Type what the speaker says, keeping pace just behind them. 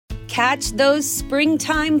Catch those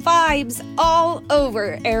springtime vibes all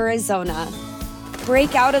over Arizona.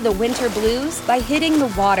 Break out of the winter blues by hitting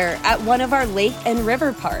the water at one of our lake and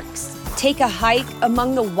river parks. Take a hike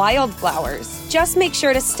among the wildflowers. Just make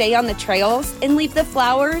sure to stay on the trails and leave the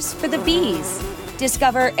flowers for the bees.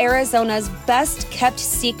 Discover Arizona's best-kept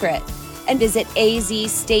secret and visit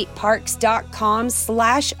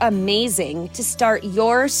azstateparks.com/amazing to start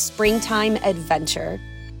your springtime adventure.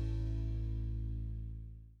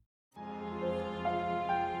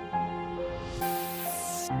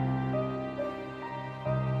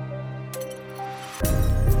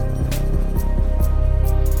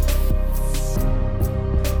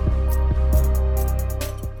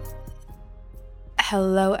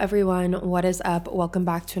 Hello everyone, what is up? Welcome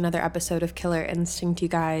back to another episode of Killer Instinct, you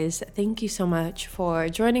guys. Thank you so much for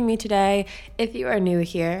joining me today. If you are new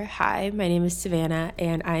here, hi, my name is Savannah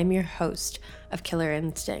and I am your host of Killer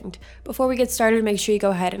Instinct. Before we get started, make sure you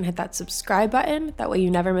go ahead and hit that subscribe button. That way you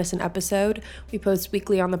never miss an episode. We post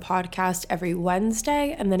weekly on the podcast every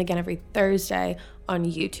Wednesday and then again every Thursday on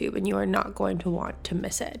YouTube, and you are not going to want to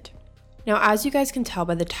miss it. Now, as you guys can tell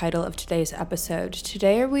by the title of today's episode,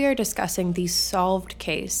 today we are discussing the solved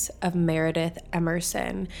case of Meredith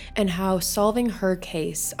Emerson and how solving her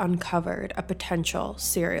case uncovered a potential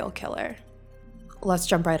serial killer. Let's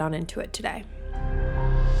jump right on into it today.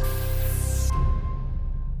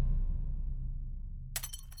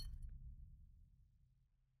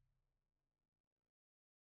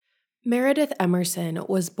 Meredith Emerson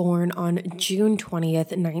was born on June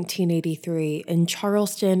 20th, 1983 in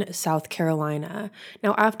Charleston, South Carolina.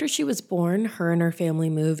 Now, after she was born, her and her family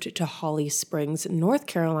moved to Holly Springs, North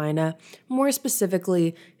Carolina, more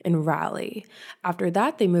specifically in Raleigh. After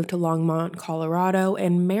that, they moved to Longmont, Colorado,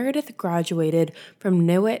 and Meredith graduated from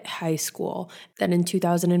Newitt High School. Then in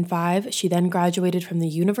 2005, she then graduated from the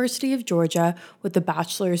University of Georgia with a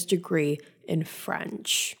bachelor's degree in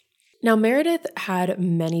French. Now, Meredith had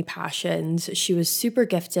many passions. She was super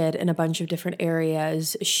gifted in a bunch of different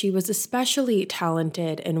areas. She was especially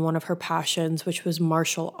talented in one of her passions, which was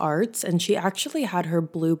martial arts, and she actually had her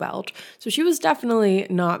blue belt. So she was definitely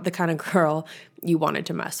not the kind of girl you wanted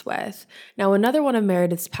to mess with. Now, another one of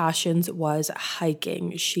Meredith's passions was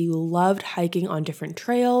hiking. She loved hiking on different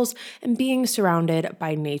trails and being surrounded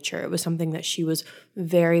by nature. It was something that she was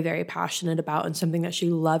very, very passionate about and something that she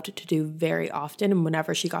loved to do very often and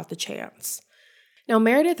whenever she got the chance. Now,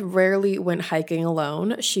 Meredith rarely went hiking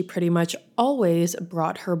alone. She pretty much always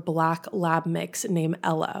brought her black lab mix named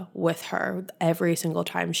Ella with her every single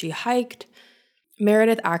time she hiked.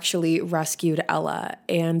 Meredith actually rescued Ella,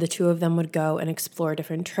 and the two of them would go and explore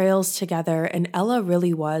different trails together, and Ella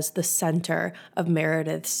really was the center of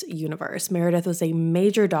Meredith's universe. Meredith was a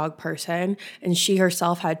major dog person, and she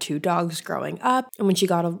herself had 2 dogs growing up, and when she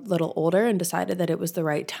got a little older and decided that it was the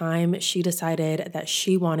right time, she decided that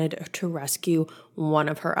she wanted to rescue one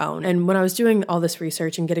of her own. And when I was doing all this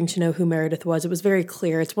research and getting to know who Meredith was, it was very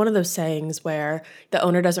clear. It's one of those sayings where the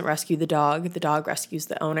owner doesn't rescue the dog rescues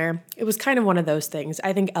the owner. It was kind of one of those things.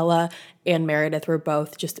 I think Ella and Meredith were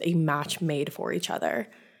both just a match made for each other.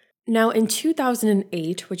 Now, in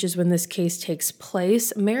 2008, which is when this case takes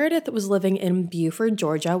place, Meredith was living in Buford,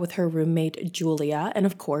 Georgia with her roommate Julia and,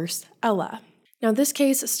 of course, Ella. Now, this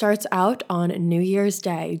case starts out on New Year's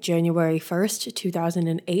Day, January 1st,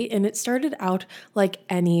 2008, and it started out like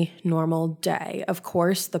any normal day. Of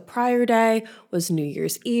course, the prior day was New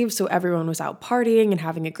Year's Eve, so everyone was out partying and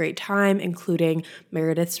having a great time, including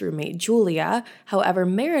Meredith's roommate, Julia. However,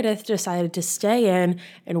 Meredith decided to stay in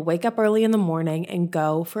and wake up early in the morning and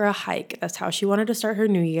go for a hike. That's how she wanted to start her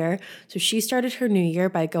new year, so she started her new year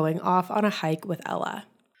by going off on a hike with Ella.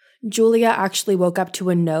 Julia actually woke up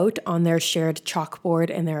to a note on their shared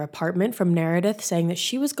chalkboard in their apartment from Meredith saying that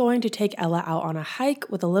she was going to take Ella out on a hike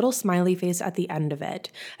with a little smiley face at the end of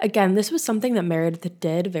it. Again, this was something that Meredith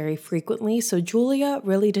did very frequently, so Julia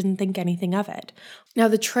really didn't think anything of it. Now,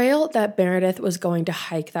 the trail that Meredith was going to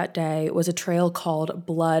hike that day was a trail called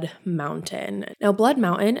Blood Mountain. Now, Blood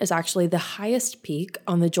Mountain is actually the highest peak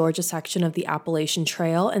on the Georgia section of the Appalachian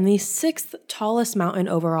Trail and the 6th tallest mountain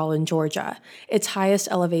overall in Georgia. Its highest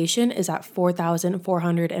elevation is at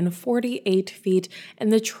 4,448 feet,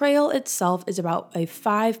 and the trail itself is about a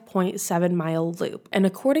 5.7-mile loop. And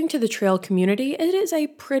according to the trail community, it is a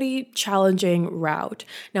pretty challenging route.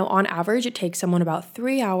 Now, on average, it takes someone about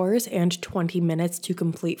 3 hours and 20 minutes to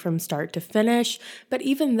complete from start to finish, but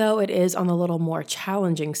even though it is on the little more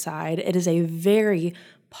challenging side, it is a very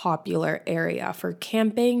popular area for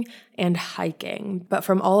camping and hiking. But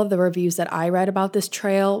from all of the reviews that I read about this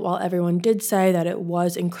trail, while everyone did say that it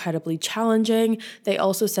was incredibly challenging, they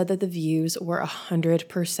also said that the views were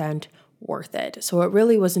 100% worth it. So it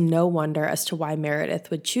really was no wonder as to why Meredith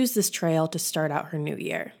would choose this trail to start out her new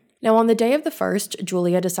year. Now, on the day of the 1st,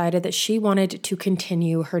 Julia decided that she wanted to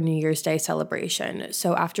continue her New Year's Day celebration.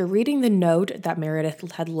 So after reading the note that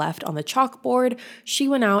Meredith had left on the chalkboard, she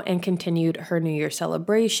went out and continued her New Year's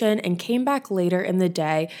celebration and came back later in the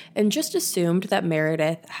day and just assumed that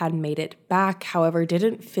Meredith had made it back, however,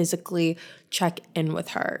 didn't physically check in with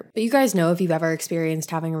her. But you guys know, if you've ever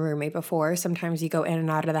experienced having a roommate before, sometimes you go in and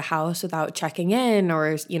out of the house without checking in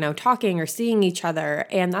or, talking or seeing each other.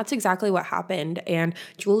 And that's exactly what happened. And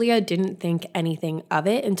Julia didn't think anything of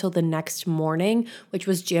it until the next morning, which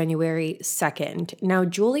was January 2nd. Now,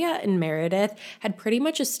 Julia and Meredith had pretty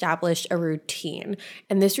much established a routine.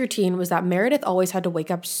 And this routine was that Meredith always had to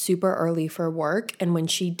wake up super early for work. And when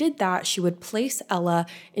she did that, she would place Ella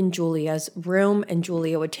in Julia's room, and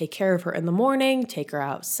Julia would take care of her in the morning, take her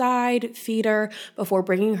outside, feed her before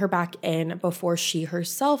bringing her back in before she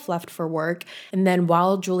herself left for work. And then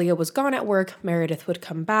while Julia was gone at work, Meredith would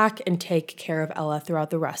come back and take care of Ella throughout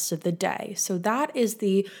the rest of the day. So that is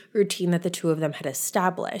the routine that the two of them had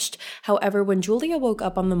established. However, when Julia woke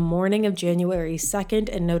up on the morning of January 2nd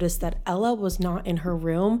and noticed that Ella was not in her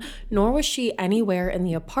room, nor was she anywhere in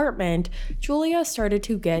the apartment, Julia started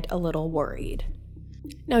to get a little worried.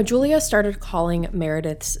 Now, Julia started calling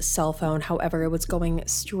Meredith's cell phone, however, it was going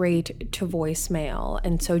straight to voicemail.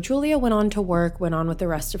 And so Julia went on to work, went on with the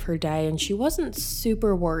rest of her day, and she wasn't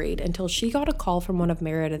super worried until she got a call from one of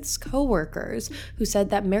Meredith's coworkers who said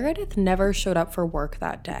that Meredith never showed up for work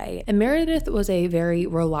that day. And Meredith was a very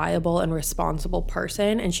reliable and responsible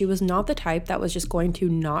person, and she was not the type that was just going to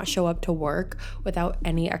not show up to work without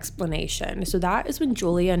any explanation. So that is when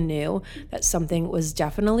Julia knew that something was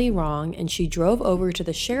definitely wrong, and she drove over to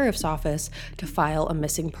the sheriff's office to file a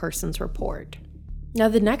missing persons report. Now,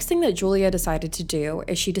 the next thing that Julia decided to do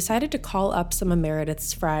is she decided to call up some of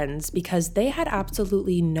Meredith's friends because they had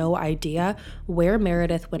absolutely no idea where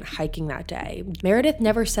Meredith went hiking that day. Meredith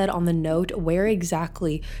never said on the note where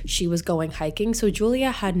exactly she was going hiking, so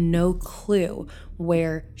Julia had no clue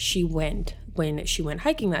where she went when she went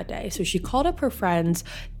hiking that day. So she called up her friends.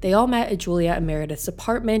 They all met at Julia and Meredith's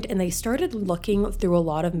apartment, and they started looking through a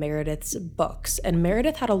lot of Meredith's books. And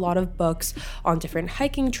Meredith had a lot of books on different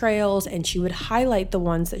hiking trails, and she would highlight the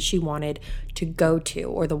ones that she wanted to go to,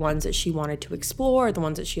 or the ones that she wanted to explore, or the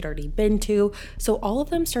ones that she'd already been to. So all of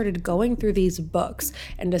them started going through these books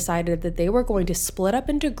and decided that they were going to split up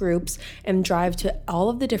into groups and drive to all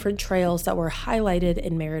of the different trails that were highlighted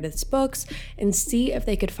in Meredith's books and see if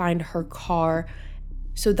they could find her car.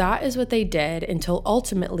 So that is what they did until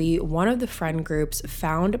ultimately one of the friend groups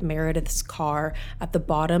found Meredith's car at the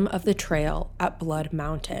bottom of the trail at Blood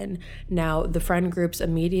Mountain. Now, the friend groups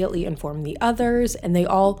immediately informed the others, and they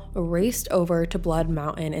all raced over to Blood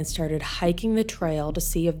Mountain and started hiking the trail to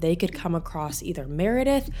see if they could come across either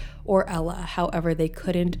Meredith or Ella. However, they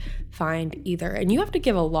couldn't find either. And you have to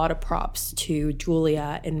give a lot of props to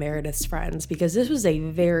Julia and Meredith's friends because this was a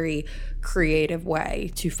very creative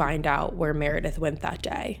way to find out where Meredith went that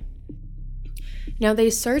day. Now,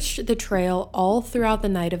 they searched the trail all throughout the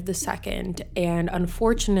night of the 2nd, and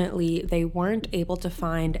unfortunately, they weren't able to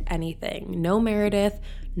find anything. No Meredith,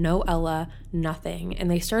 no Ella, nothing. And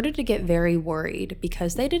they started to get very worried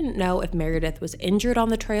because they didn't know if Meredith was injured on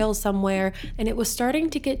the trail somewhere, and it was starting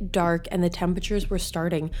to get dark and the temperatures were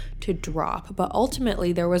starting to drop. But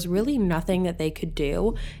ultimately, there was really nothing that they could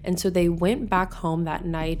do, and so they went back home that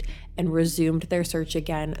night and resumed their search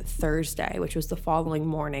again Thursday, which was the following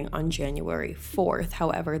morning on January 4th.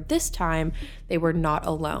 However, this time they were not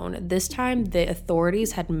alone. This time the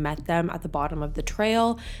authorities had met them at the bottom of the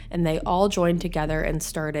trail, and they all joined together and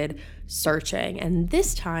started searching. And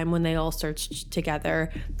this time when they all searched together,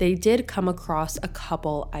 they did come across a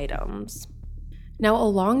couple items. Now,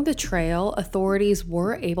 along the trail, authorities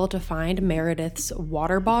were able to find Meredith's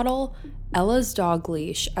water bottle, Ella's dog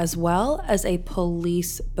leash, as well as a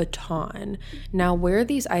police baton. Now, where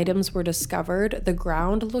these items were discovered, the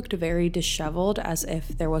ground looked very disheveled, as if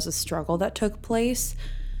there was a struggle that took place.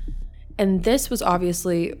 And this was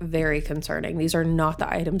obviously very concerning. These are not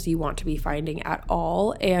the items you want to be finding at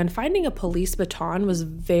all. And finding a police baton was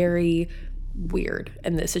very weird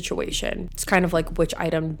in this situation. It's kind of like which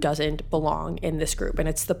item doesn't belong in this group, and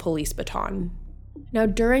it's the police baton. Now,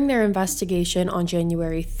 during their investigation on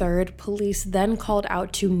January 3rd, police then called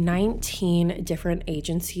out to 19 different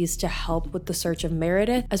agencies to help with the search of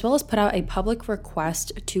Meredith, as well as put out a public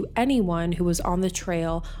request to anyone who was on the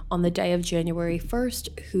trail on the day of January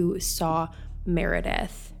 1st who saw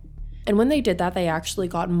Meredith. And when they did that, they actually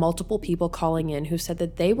got multiple people calling in who said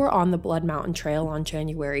that they were on the Blood Mountain Trail on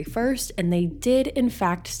January 1st, and they did in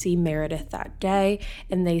fact see Meredith that day,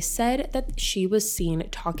 and they said that she was seen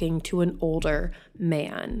talking to an older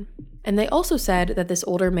man. And they also said that this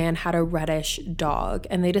older man had a reddish dog,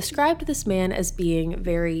 and they described this man as being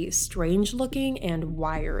very strange looking and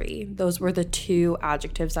wiry. Those were the two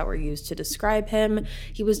adjectives that were used to describe him.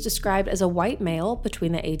 He was described as a white male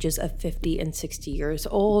between the ages of 50 and 60 years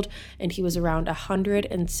old, and he was around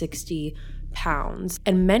 160 pounds.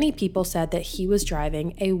 And many people said that he was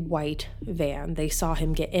driving a white van. They saw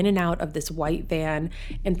him get in and out of this white van,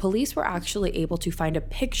 and police were actually able to find a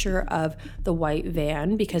picture of the white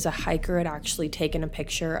van because a hiker had actually taken a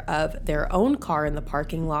picture of their own car in the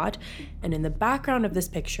parking lot, and in the background of this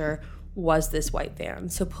picture was this white van.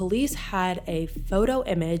 So police had a photo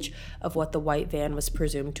image of what the white van was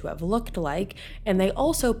presumed to have looked like, and they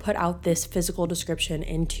also put out this physical description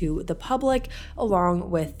into the public along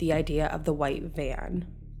with the idea of the white van.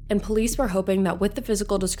 And police were hoping that with the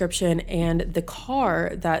physical description and the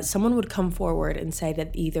car, that someone would come forward and say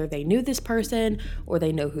that either they knew this person or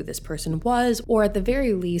they know who this person was, or at the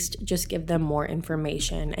very least, just give them more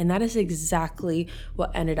information. And that is exactly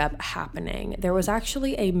what ended up happening. There was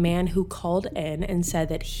actually a man who called in and said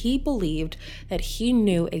that he believed that he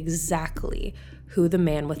knew exactly who the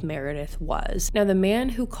man with Meredith was. Now, the man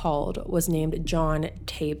who called was named John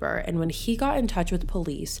Tabor, and when he got in touch with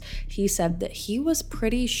police, he said that he was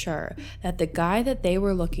pretty sure that the guy that they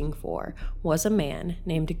were looking for was a man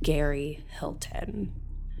named Gary Hilton.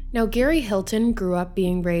 Now, Gary Hilton grew up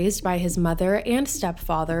being raised by his mother and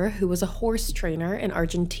stepfather, who was a horse trainer in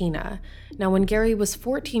Argentina. Now, when Gary was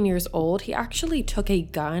 14 years old, he actually took a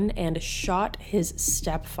gun and shot his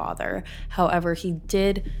stepfather. However, he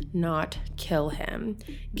did not kill him.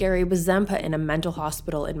 Gary was then put in a mental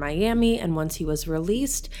hospital in Miami, and once he was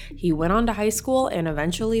released, he went on to high school and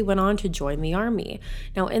eventually went on to join the Army.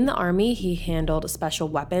 Now, in the Army, he handled special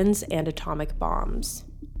weapons and atomic bombs.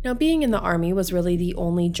 Now, being in the Army was really the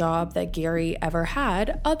only job that Gary ever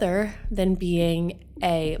had other than being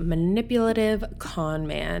a manipulative con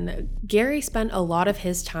man. Gary spent a lot of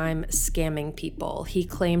his time scamming people. He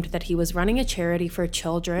claimed that he was running a charity for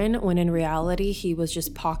children when in reality he was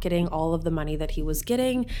just pocketing all of the money that he was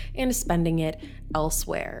getting and spending it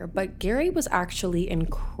elsewhere. But Gary was actually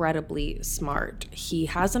incredibly smart. He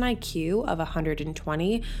has an IQ of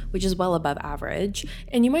 120, which is well above average.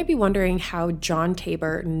 And you might be wondering how John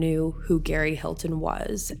Tabor knew who Gary Hilton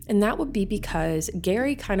was. And that would be because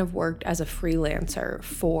Gary kind of worked as a freelancer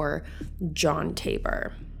for John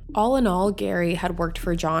Tabor. All in all, Gary had worked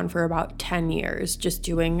for John for about 10 years, just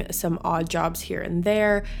doing some odd jobs here and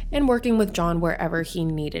there and working with John wherever he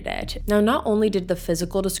needed it. Now, not only did the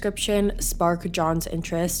physical description spark John's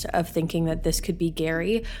interest of thinking that this could be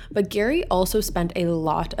Gary, but Gary also spent a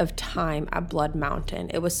lot of time at Blood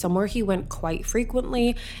Mountain. It was somewhere he went quite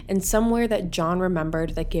frequently and somewhere that John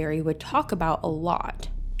remembered that Gary would talk about a lot.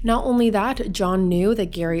 Not only that, John knew that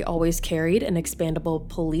Gary always carried an expandable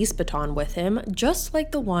police baton with him, just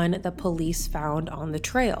like the one that police found on the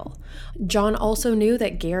trail. John also knew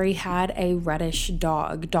that Gary had a reddish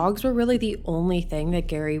dog. Dogs were really the only thing that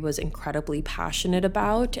Gary was incredibly passionate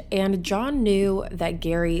about, and John knew that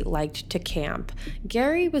Gary liked to camp.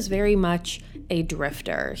 Gary was very much a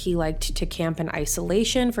drifter. He liked to camp in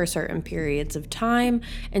isolation for certain periods of time,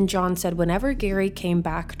 and John said whenever Gary came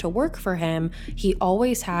back to work for him, he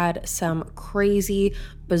always had some crazy,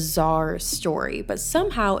 bizarre story. But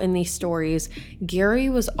somehow in these stories, Gary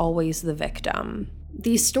was always the victim.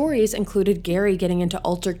 These stories included Gary getting into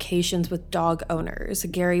altercations with dog owners.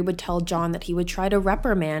 Gary would tell John that he would try to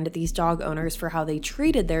reprimand these dog owners for how they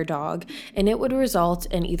treated their dog, and it would result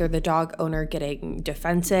in either the dog owner getting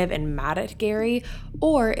defensive and mad at Gary,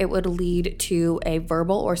 or it would lead to a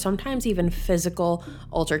verbal or sometimes even physical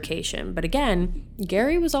altercation. But again,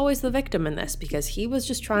 Gary was always the victim in this because he was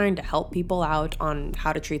just trying to help people out on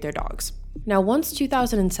how to treat their dogs. Now, once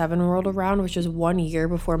 2007 rolled around, which was 1 year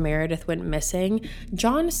before Meredith went missing,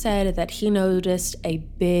 John said that he noticed a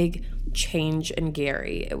big change in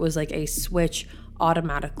Gary. It was like a switch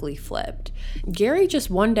automatically flipped. Gary just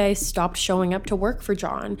one day stopped showing up to work for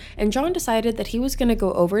John, and John decided that he was going to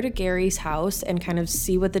go over to Gary's house and kind of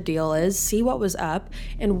see what the deal is, see what was up,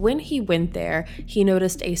 and when he went there, he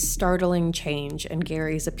noticed a startling change in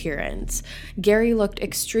Gary's appearance. Gary looked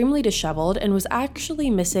extremely disheveled and was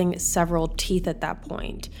actually missing several teeth at that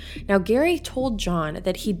point. Now, Gary told John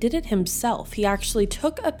that he did it himself. He actually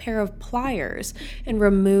took a pair of pliers and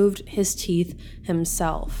removed his teeth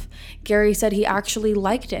himself. Gary said he actually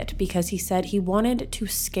liked it because he said he wanted to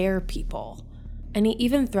scare people. And he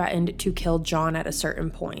even threatened to kill John at a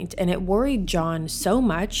certain point, and it worried John so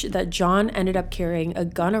much that John ended up carrying a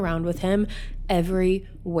gun around with him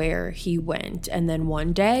everywhere he went. And then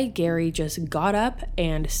one day, Gary just got up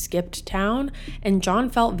and skipped town, and John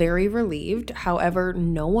felt very relieved. However,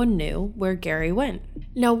 no one knew where Gary went.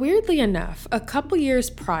 Now, weirdly enough, a couple years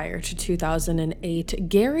prior to 2008,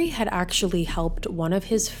 Gary had actually helped one of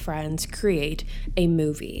his friends create a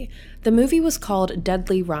movie. The movie was called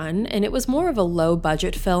Deadly Run, and it was more of a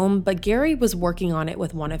low-budget film, but Gary was working on it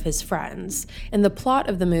with one of his friends. And the plot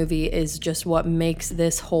of the movie is just what makes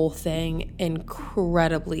this whole thing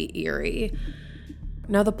incredibly eerie.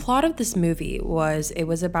 Now, the plot of this movie was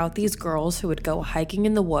about these girls who would go hiking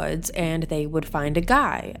in the woods, and they would find a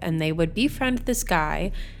guy, and they would befriend this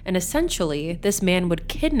guy, and essentially this man would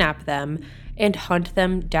kidnap them and hunt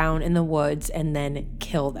them down in the woods and then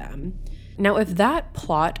kill them. Now, if that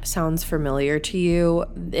plot sounds familiar to you,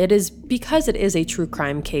 it is because it is a true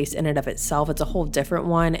crime case in and of itself. It's a whole different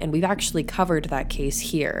one, and we've actually covered that case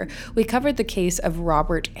here. We covered the case of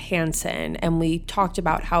Robert Hansen, and we talked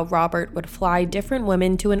about how Robert would fly different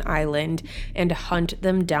women to an island and hunt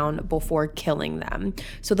them down before killing them.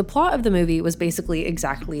 So the plot of the movie was basically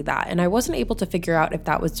exactly that, and I wasn't able to figure out if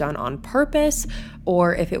that was done on purpose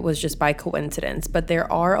or if it was just by coincidence, but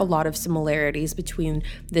there are a lot of similarities between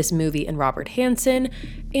this movie and Robert Hansen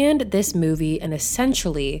and this movie and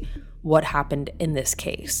essentially what happened in this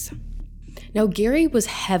case. Now, Gary was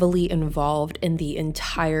heavily involved in the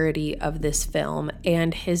entirety of this film,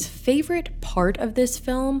 and his favorite part of this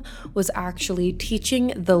film was actually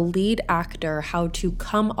teaching the lead actor how to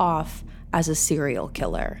come off as a serial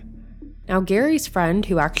killer. Now, Gary's friend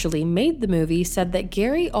who actually made the movie said that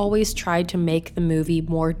Gary always tried to make the movie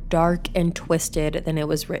more dark and twisted than it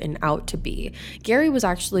was written out to be. Gary was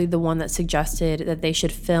actually the one that suggested that they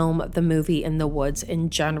should film the movie in the woods in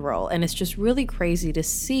general, and it's just really crazy to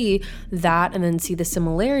see that and then see the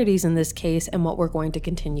similarities in this case and what we're going to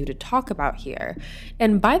continue to talk about here.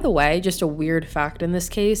 And by the way, just a weird fact in this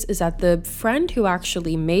case is that the friend who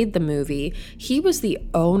actually made the movie, he was the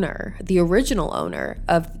owner, the original owner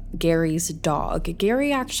of Gary's dog.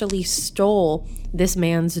 Gary actually stole this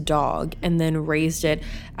man's dog and then raised it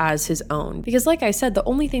as his own. Because like I said, the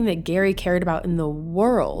only thing that Gary cared about in the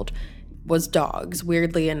world was dogs,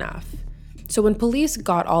 weirdly enough. So when police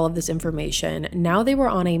got all of this information, now they were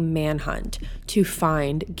on a manhunt to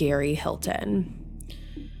find Gary Hilton.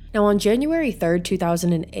 Now, on January 3rd,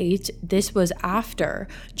 2008, this was after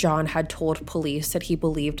John had told police that he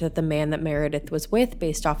believed that the man that Meredith was with,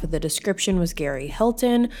 based off of the description, was Gary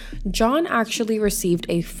Hilton. John actually received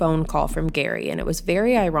a phone call from Gary, and it was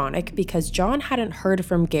very ironic because John hadn't heard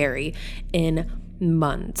from Gary in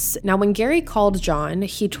months. Now, when Gary called John,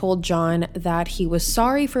 he told John that he was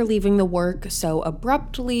sorry for leaving the work so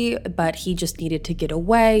abruptly, but he just needed to get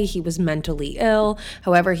away. He was mentally ill.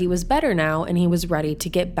 However, he was better now and he was ready to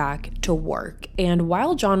get back to work. And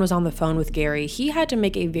while John was on the phone with Gary, he had to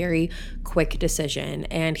make a very quick decision,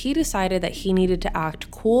 and he decided that he needed to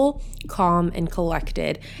act cool, calm, and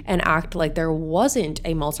collected and act like there wasn't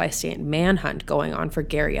a multi-state manhunt going on for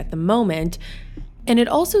Gary at the moment. And it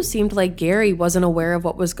also seemed like Gary wasn't aware of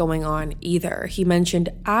what was going on either. He mentioned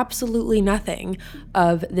absolutely nothing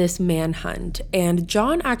of this manhunt. And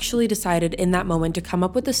John actually decided in that moment to come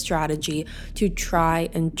up with a strategy to try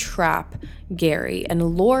and trap Gary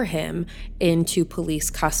and lure him into police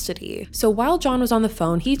custody. So while John was on the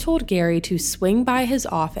phone, he told Gary to swing by his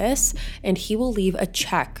office and he will leave a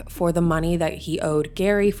check for the money that he owed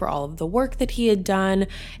Gary for all of the work that he had done,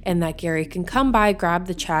 and that Gary can come by, grab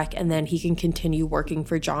the check, and then he can continue working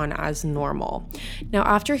for John as normal. Now,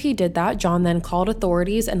 after he did that, John then called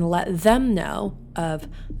authorities and let them know of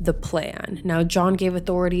the plan. Now, John gave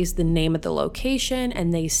authorities the name of the location,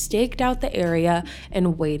 and they staked out the area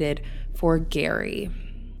and waited for Gary.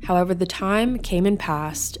 However, the time came and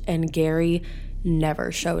passed, and Gary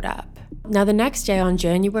never showed up. Now, the next day, on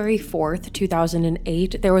January 4th,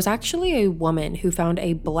 2008, there was actually a woman who found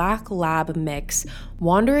a black lab mix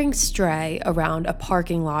wandering stray around a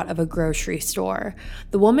parking lot of a grocery store.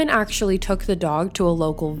 The woman actually took the dog to a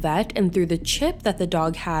local vet, and through the chip that the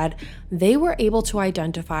dog had, they were able to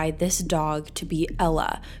identify this dog to be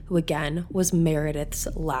Ella, who again was Meredith's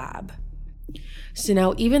lab. So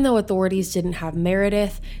now, even though authorities didn't have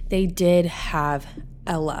Meredith, they did have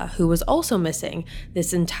Ella, who was also missing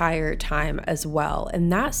this entire time as well.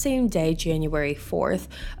 And that same day, January 4th,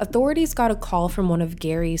 authorities got a call from one of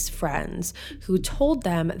Gary's friends who told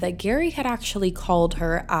them that Gary had actually called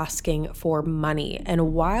her asking for money.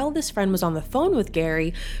 And while this friend was on the phone with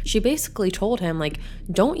Gary, she basically told him, like,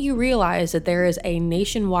 don't you realize that there is a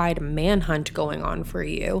nationwide manhunt going on for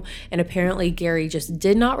you? And apparently Gary just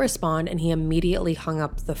did not respond, and he immediately hung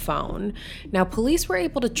up the phone. Now, police were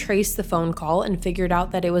able to trace the phone call and figured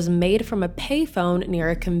out that it was made from a payphone near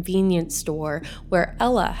a convenience store where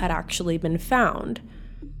Ella had actually been found.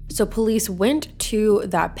 So police went to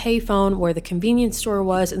that payphone where the convenience store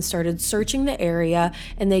was and started searching the area,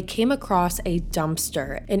 and they came across a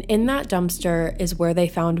dumpster. And in that dumpster is where they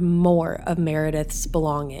found more of Meredith's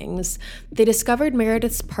belongings. They discovered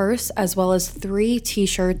Meredith's purse as well as 3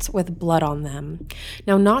 t-shirts with blood on them.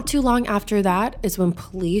 Now, not too long after that is when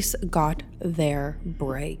police got their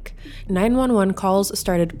break. 911 calls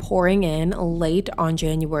started pouring in late on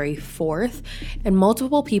January 4th, and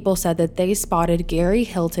multiple people said that they spotted Gary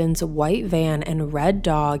Hilton's white van and red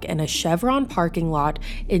dog in a Chevron parking lot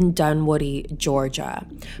in Dunwoody, Georgia.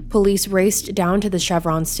 Police raced down to the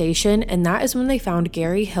Chevron station, and that is when they found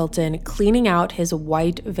Gary Hilton cleaning out his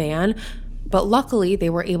white van. But luckily, they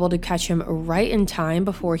were able to catch him right in time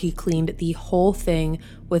before he cleaned the whole thing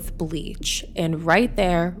with bleach. And right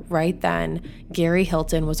there, right then, Gary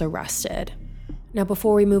Hilton was arrested. Now,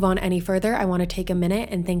 before we move on any further, I want to take a minute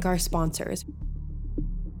and thank our sponsors.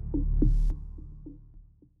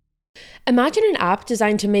 Imagine an app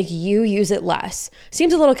designed to make you use it less.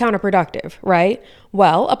 Seems a little counterproductive, right?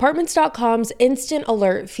 Well, Apartments.com's Instant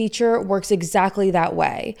Alert feature works exactly that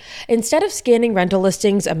way. Instead of scanning rental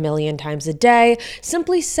listings a million times a day,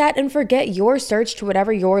 simply set and forget your search to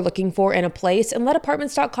whatever you're looking for in a place and let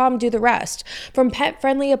Apartments.com do the rest. From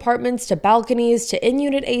pet-friendly apartments to balconies to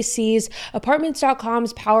in-unit ACs,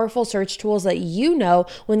 Apartments.com's powerful search tools let you know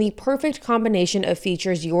when the perfect combination of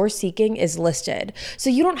features you're seeking is listed. So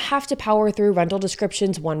you don't have to power through rental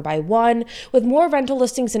descriptions one by one. With more rental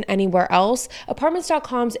listings than anywhere else,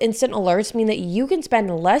 Apartments.com's instant alerts mean that you can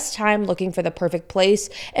spend less time looking for the perfect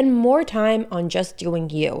place and more time on just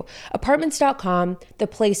doing you. Apartments.com, the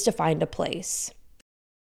place to find a place.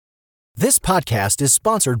 This podcast is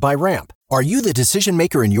sponsored by Ramp. Are you the decision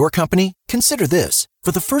maker in your company? Consider this.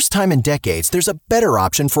 For the first time in decades, there's a better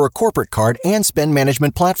option for a corporate card and spend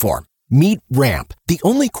management platform. Meet Ramp, the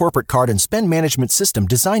only corporate card and spend management system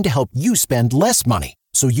designed to help you spend less money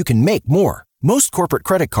so you can make more. Most corporate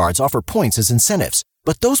credit cards offer points as incentives,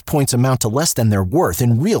 but those points amount to less than their worth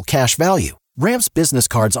in real cash value. Ramp's business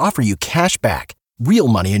cards offer you cash back, real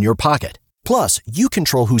money in your pocket. Plus, you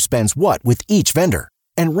control who spends what with each vendor.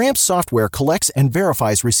 And Ramp's software collects and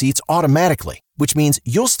verifies receipts automatically, which means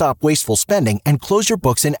you'll stop wasteful spending and close your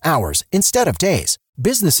books in hours instead of days.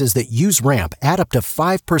 Businesses that use Ramp add up to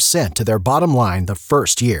 5% to their bottom line the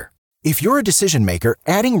first year. If you're a decision maker,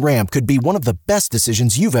 adding Ramp could be one of the best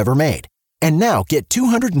decisions you've ever made. And now get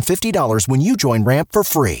 $250 when you join Ramp for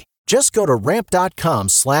free. Just go to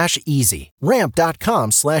ramp.com/easy.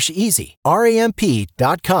 Ramp.com/easy.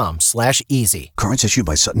 RAMP.com/easy. Cards issued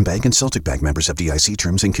by Sutton Bank and Celtic Bank, members of FDIC.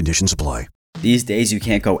 Terms and conditions apply. These days, you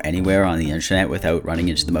can't go anywhere on the internet without running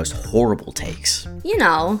into the most horrible takes. You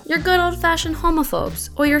know, your good old-fashioned homophobes,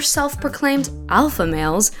 or your self-proclaimed alpha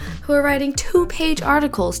males who are writing 2-page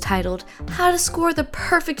articles titled, How to Score the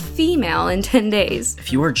Perfect Female in 10 Days.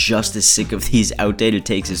 If you are just as sick of these outdated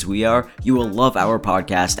takes as we are, you will love our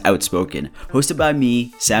podcast, Outspoken, hosted by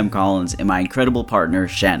me, Sam Collins, and my incredible partner,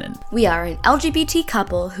 Shannon. We are an LGBT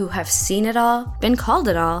couple who have seen it all, been called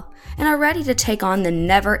it all, and are ready to take on the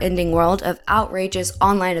never-ending world of outrageous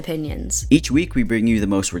online opinions. Each week, we bring you the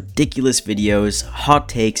most ridiculous videos, hot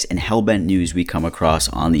takes, and hellbent news we come across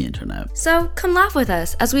on the internet. So come laugh with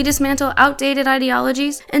us as we dismantle outdated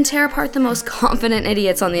ideologies and tear apart the most confident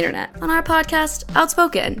idiots on the internet on our podcast,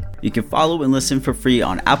 Outspoken. You can follow and listen for free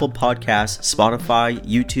on Apple Podcasts, Spotify,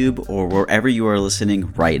 YouTube, or wherever you are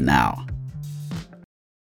listening right now.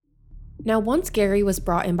 Now, once Gary was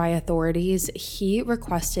brought in by authorities, he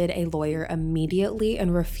requested a lawyer immediately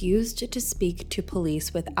and refused to speak to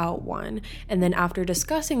police without one. And then after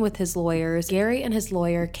discussing with his lawyers, Gary and his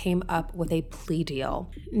lawyer came up with a plea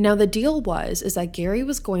deal. Now, the deal is that Gary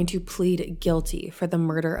was going to plead guilty for the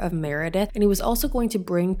murder of Meredith, and he was also going to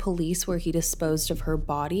bring police where he disposed of her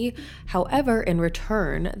body. However, in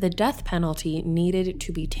return, the death penalty needed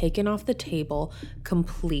to be taken off the table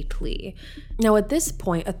completely. Now, at this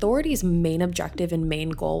point, authorities main objective and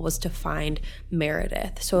main goal was to find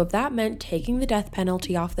Meredith. So if that meant taking the death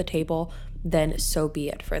penalty off the table, then so be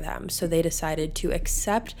it for them. So they decided to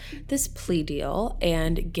accept this plea deal,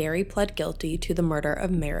 and Gary pled guilty to the murder of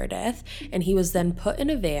Meredith, and he was then put in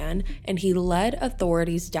a van and he led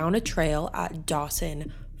authorities down a trail at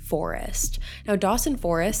Dawson Forest. Now, Dawson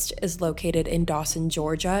Forest is located in Dawson,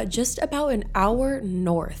 Georgia, just about an hour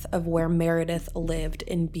north of where Meredith lived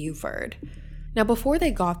in Buford. Now, before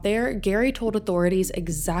they got there, Gary told authorities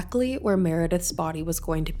exactly where Meredith's body was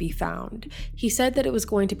going to be found. He said that it was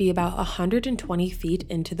going to be about 120 feet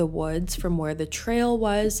into the woods from where the trail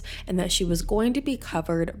was, and that she was going to be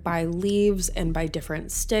covered by leaves and by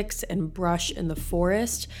different sticks and brush in the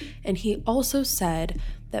forest. And he also said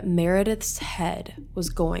that Meredith's head was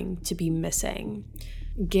going to be missing.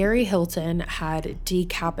 Gary Hilton had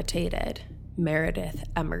decapitated Meredith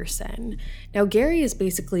Emerson. Now, Gary is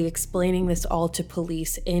basically explaining this all to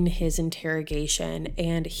police in his interrogation,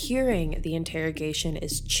 and hearing the interrogation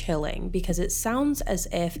is chilling because it sounds as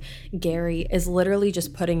if Gary is literally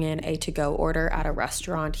just putting in a to-go order at a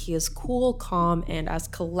restaurant. He is cool, calm, and as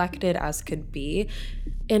collected as could be.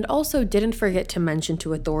 And also didn't forget to mention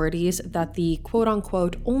to authorities that the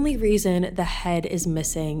quote-unquote only reason the head is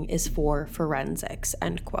missing is for forensics,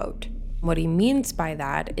 end quote. What he means by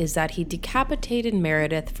that is that he decapitated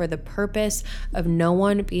Meredith for the purpose of no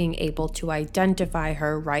one being able to identify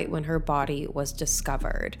her right when her body was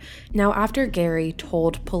discovered. Now, after Gary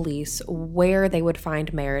told police where they would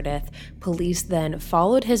find Meredith, police then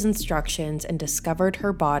followed his instructions and discovered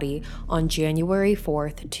her body on January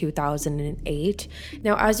 4th, 2008.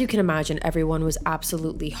 Now, as you can imagine, everyone was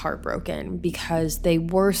absolutely heartbroken because they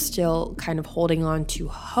were still kind of holding on to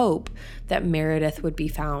hope that Meredith would be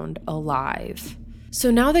found alive. So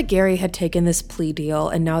now that Gary had taken this plea deal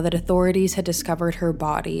and now that authorities had discovered her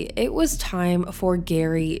body, it was time for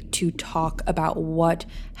Gary to talk about what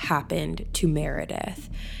happened to Meredith.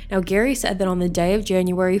 Now, Gary said that on the day of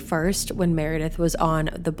January 1st, when Meredith was on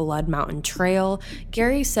the Blood Mountain Trail,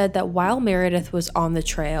 Gary said that while Meredith was on the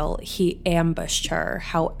trail, he ambushed her.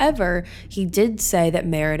 However, he did say that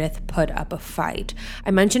Meredith put up a fight.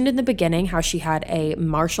 I mentioned in the beginning how she had a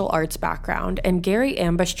martial arts background, and Gary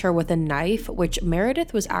ambushed her with a knife, which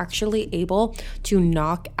Meredith was actually able to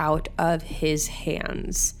knock out of his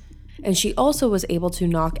hands. And she also was able to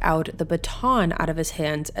knock out the baton out of his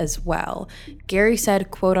hands as well. Gary said,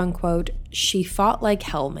 quote unquote, "She fought like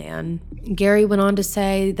hell, man." Gary went on to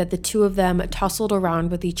say that the two of them tussled around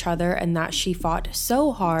with each other and that she fought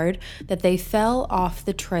so hard that they fell off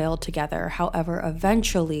the trail together. However,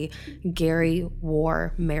 eventually, Gary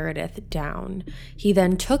wore Meredith down. He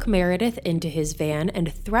then took Meredith into his van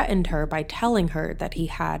and threatened her by telling her that he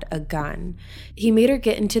had a gun. He made her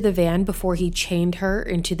get into the van before he chained her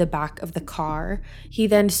into the back of the car. He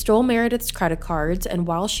then stole Meredith's credit cards, and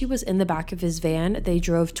while she was in the back of his van, they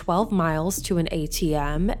drove 12 miles to an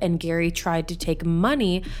ATM, and Gary tried to take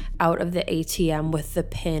money out of the ATM with the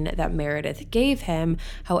PIN that Meredith gave him.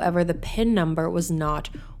 However, the PIN number was not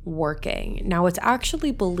working. Now, it's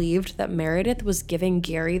actually believed that Meredith was giving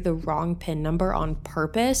Gary the wrong PIN number on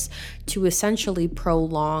purpose to essentially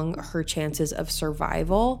prolong her chances of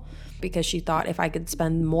survival, because she thought, if I could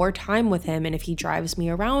spend more time with him and if he drives me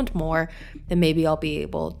around more, then maybe I'll be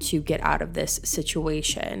able to get out of this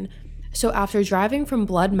situation. So after driving from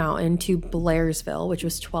Blood Mountain to Blairsville, which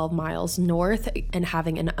was 12 miles north, and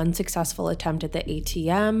having an unsuccessful attempt at the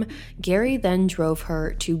ATM, Gary then drove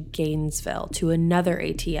her to Gainesville to another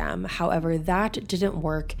ATM. However, that didn't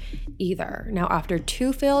work either. Now, after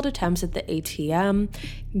two failed attempts at the ATM,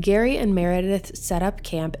 Gary and Meredith set up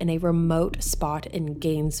camp in a remote spot in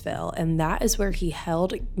Gainesville, and that is where he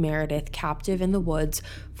held Meredith captive in the woods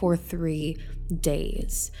for 3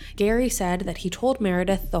 days. Gary said that he told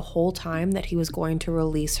Meredith the whole time that he was going to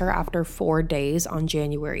release her after 4 days on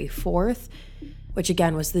January 4th, which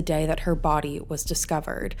again was the day that her body was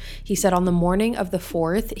discovered. He said on the morning of the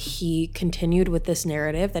 4th, he continued with this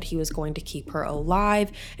narrative that he was going to keep her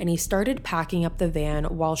alive, and he started packing up the van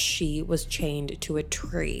while she was chained to a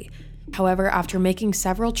tree. However, after making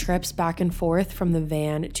several trips back and forth from the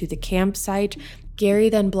van to the campsite, Gary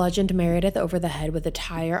then bludgeoned Meredith over the head with a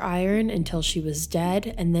tire iron until she was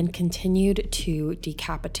dead, and then continued to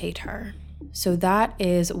decapitate her. So that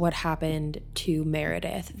is what happened to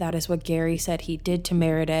Meredith. That is what Gary said he did to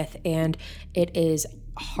Meredith, and it is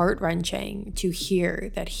heart-wrenching to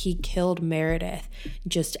hear that he killed Meredith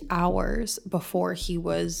just hours before he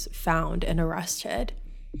was found and arrested.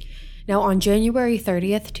 Now, on January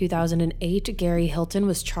 30th, 2008, Gary Hilton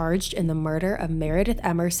was charged in the murder of Meredith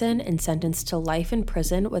Emerson and sentenced to life in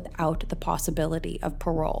prison without the possibility of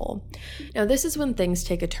parole. Now, this is when things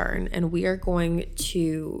take a turn, and we are going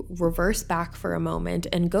to reverse back for a moment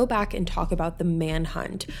and go back and talk about the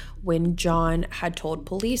manhunt when John had told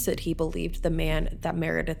police that he believed the man that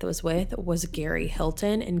Meredith was with was Gary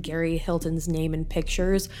Hilton, and Gary Hilton's name and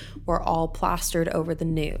pictures were all plastered over the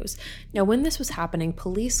news. Now, when this was happening,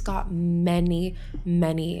 police got many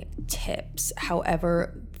tips.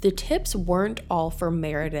 However, the tips weren't all for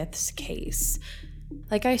Meredith's case.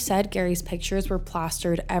 Like I said, Gary's pictures were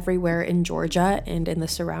plastered everywhere in Georgia and in the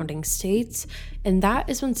surrounding states, and that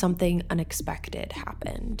is when something unexpected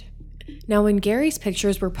happened. Now, when Gary's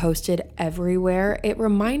pictures were posted everywhere, it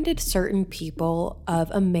reminded certain people of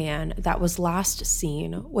a man that was last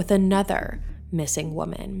seen with another missing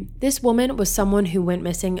woman. This woman was someone who went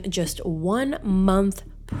missing just 1 month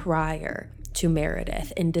prior to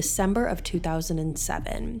Meredith in December of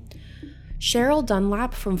 2007. Cheryl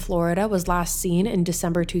Dunlap from Florida was last seen in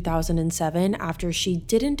December 2007 after she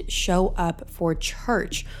didn't show up for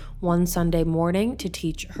church one Sunday morning to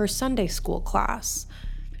teach her Sunday school class.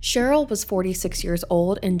 Cheryl was 46 years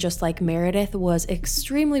old and, just like Meredith, was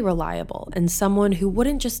extremely reliable and someone who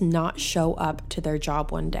wouldn't just not show up to their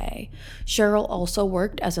job one day. Cheryl also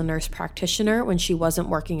worked as a nurse practitioner when she wasn't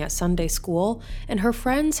working at Sunday school, and her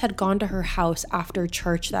friends had gone to her house after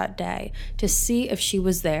church that day to see if she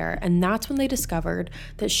was there, and that's when they discovered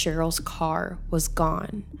that Cheryl's car was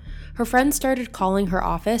gone. Her friends started calling her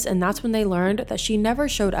office, and that's when they learned that she never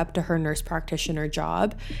showed up to her nurse practitioner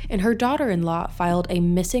job, and her daughter-in-law filed a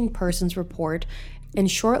missing persons report. And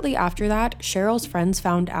shortly after that, Cheryl's friends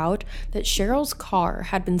found out that Cheryl's car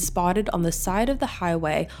had been spotted on the side of the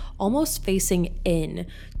highway, almost facing in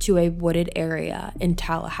to a wooded area in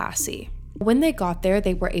Tallahassee. When they got there,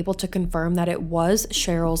 they were able to confirm that it was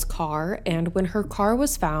Cheryl's car, and when her car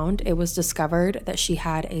was found, it was discovered that she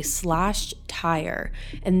had a slashed tire,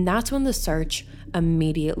 and that's when the search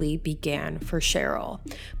immediately began for Cheryl.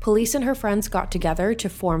 Police and her friends got together to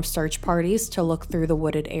form search parties to look through the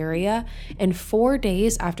wooded area, and 4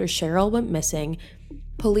 days after Cheryl went missing,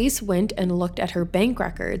 police went and looked at her bank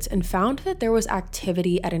records and found that there was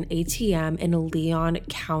activity at an ATM in Leon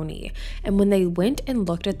County. And when they went and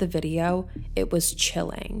looked at the video, it was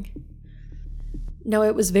chilling. Now,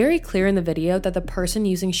 it was very clear in the video that the person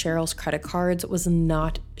using Cheryl's credit cards was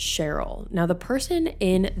not Cheryl. Now, the person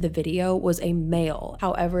in the video was a male.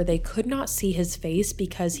 However, they could not see his face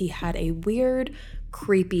because he had a weird,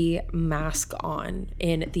 creepy mask on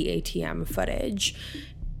in the ATM footage.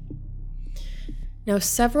 Now,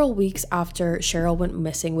 several weeks after Cheryl went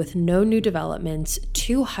missing with no new developments,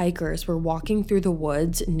 2 hikers were walking through the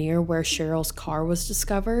woods near where Cheryl's car was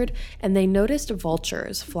discovered, and they noticed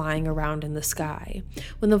vultures flying around in the sky.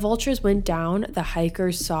 When the vultures went down, the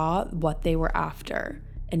hikers saw what they were after,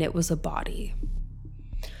 and it was a body.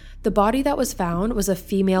 The body that was found was a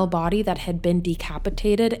female body that had been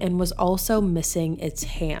decapitated and was also missing its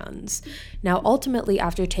hands. Now, ultimately,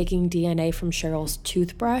 after taking DNA from Cheryl's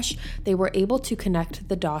toothbrush, they were able to connect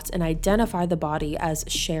the dots and identify the body as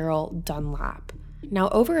Cheryl Dunlap. Now,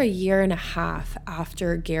 over a year and a half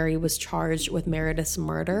after Gary was charged with Meredith's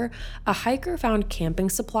murder, a hiker found camping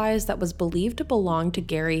supplies that was believed to belong to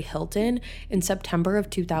Gary Hilton in September of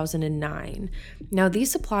 2009. Now, these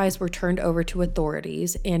supplies were turned over to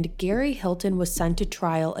authorities, and Gary Hilton was sent to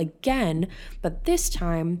trial again, but this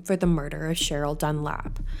time for the murder of Cheryl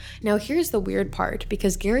Dunlap. Now, here's the weird part,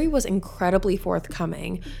 because Gary was incredibly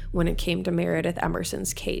forthcoming when it came to Meredith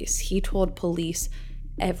Emerson's case. He told police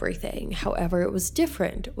everything. However, it was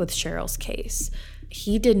different with Cheryl's case.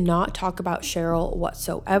 He did not talk about Cheryl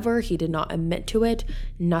whatsoever. He did not admit to it,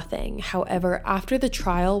 nothing. However, after the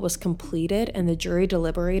trial was completed and the jury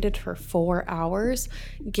deliberated for 4 hours,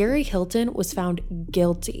 Gary Hilton was found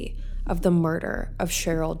guilty of the murder of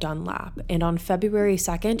Cheryl Dunlap. And on February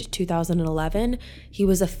 2nd, 2011, he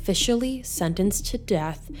was officially sentenced to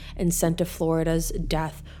death and sent to Florida's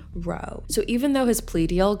death row. So even though his plea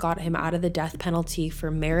deal got him out of the death penalty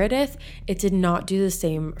for Meredith, it did not do the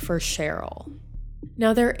same for Cheryl.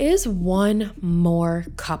 Now, there is one more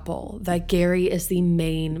couple that Gary is the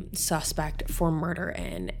main suspect for murder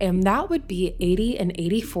in, and that would be 80 and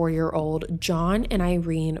 84-year-old John and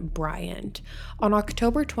Irene Bryant. On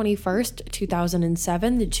October 21st,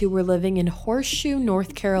 2007, the two were living in Horseshoe,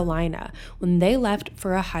 North Carolina, when they left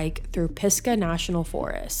for a hike through Pisgah National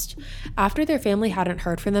Forest. After their family hadn't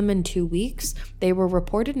heard from them in 2 weeks, they were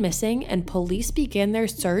reported missing, and police began their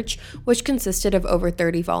search, which consisted of over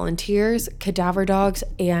 30 volunteers, cadaver dogs,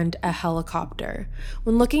 and a helicopter.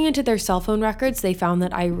 When looking into their cell phone records, they found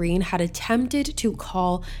that Irene had attempted to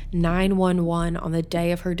call 911 on the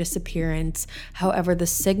day of her disappearance. However, the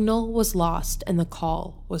signal was lost and the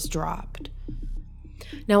call was dropped.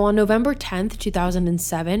 Now, on November 10th,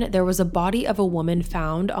 2007, there was a body of a woman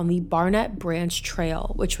found on the Barnett Branch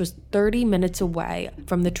Trail, which was 30 minutes away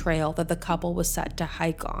from the trail that the couple was set to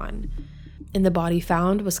hike on. And the body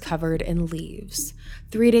found was covered in leaves.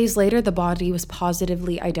 3 days later, the body was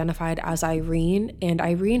positively identified as Irene, and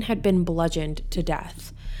Irene had been bludgeoned to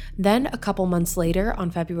death. Then, a couple months later,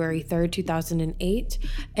 on February 3rd, 2008,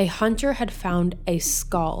 a hunter had found a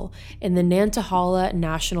skull in the Nantahala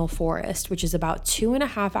National Forest, which is about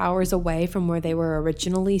 2.5 hours away from where they were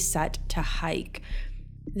originally set to hike.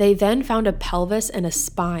 They then found a pelvis and a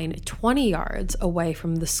spine 20 yards away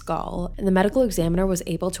from the skull, and the medical examiner was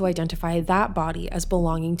able to identify that body as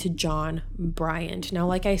belonging to John Bryant. Now,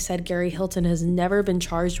 like I said, Gary Hilton has never been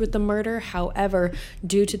charged with the murder. However,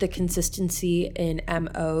 due to the consistency in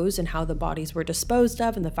MOs and how the bodies were disposed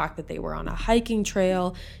of and the fact that they were on a hiking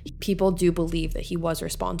trail, people do believe that he was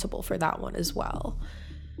responsible for that one as well.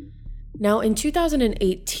 Now, in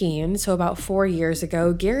 2018, so about 4 years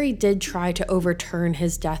ago, Gary did try to overturn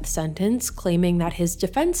his death sentence, claiming that his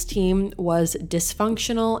defense team was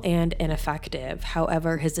dysfunctional and ineffective.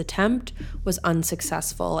 However, his attempt was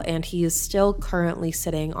unsuccessful, and he is still currently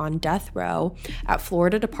sitting on death row at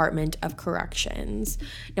Florida Department of Corrections.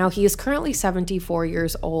 Now, he is currently 74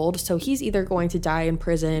 years old, so he's either going to die in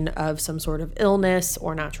prison of some sort of illness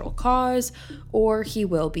or natural cause, or he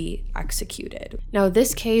will be executed. Now,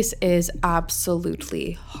 this case is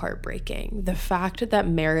absolutely heartbreaking. The fact that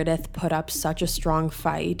Meredith put up such a strong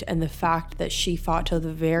fight and the fact that she fought till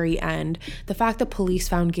the very end, the fact that police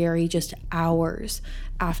found Gary just hours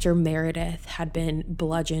after Meredith had been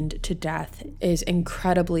bludgeoned to death is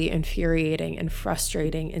incredibly infuriating and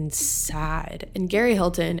frustrating and sad. And Gary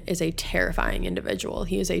Hilton is a terrifying individual.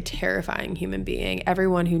 He is a terrifying human being.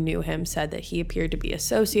 Everyone who knew him said that he appeared to be a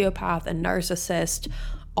sociopath, a narcissist,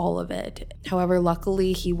 all of it. However,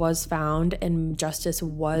 luckily he was found and justice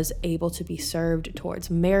was able to be served towards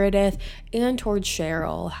Meredith and towards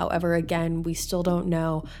Cheryl. However, again, we still don't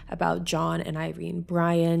know about John and Irene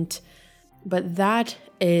Bryant. But that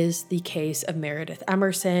is the case of Meredith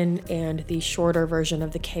Emerson and the shorter version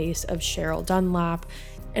of the case of Cheryl Dunlap.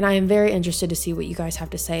 And I am very interested to see what you guys have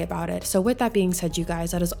to say about it. So with that being said, you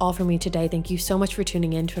guys, that is all for me today. Thank you so much for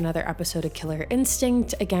tuning in to another episode of Killer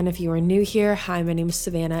Instinct. Again, if you are new here, hi, my name is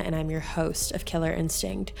Savannah and I'm your host of Killer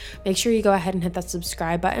Instinct. Make sure you go ahead and hit that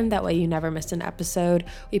subscribe button. That way you never miss an episode.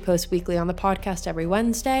 We post weekly on the podcast every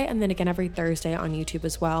Wednesday and then again every Thursday on YouTube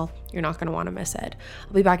as well. You're not going to want to miss it.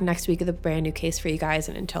 I'll be back next week with a brand new case for you guys.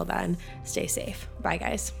 And until then, stay safe. Bye,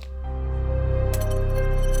 guys.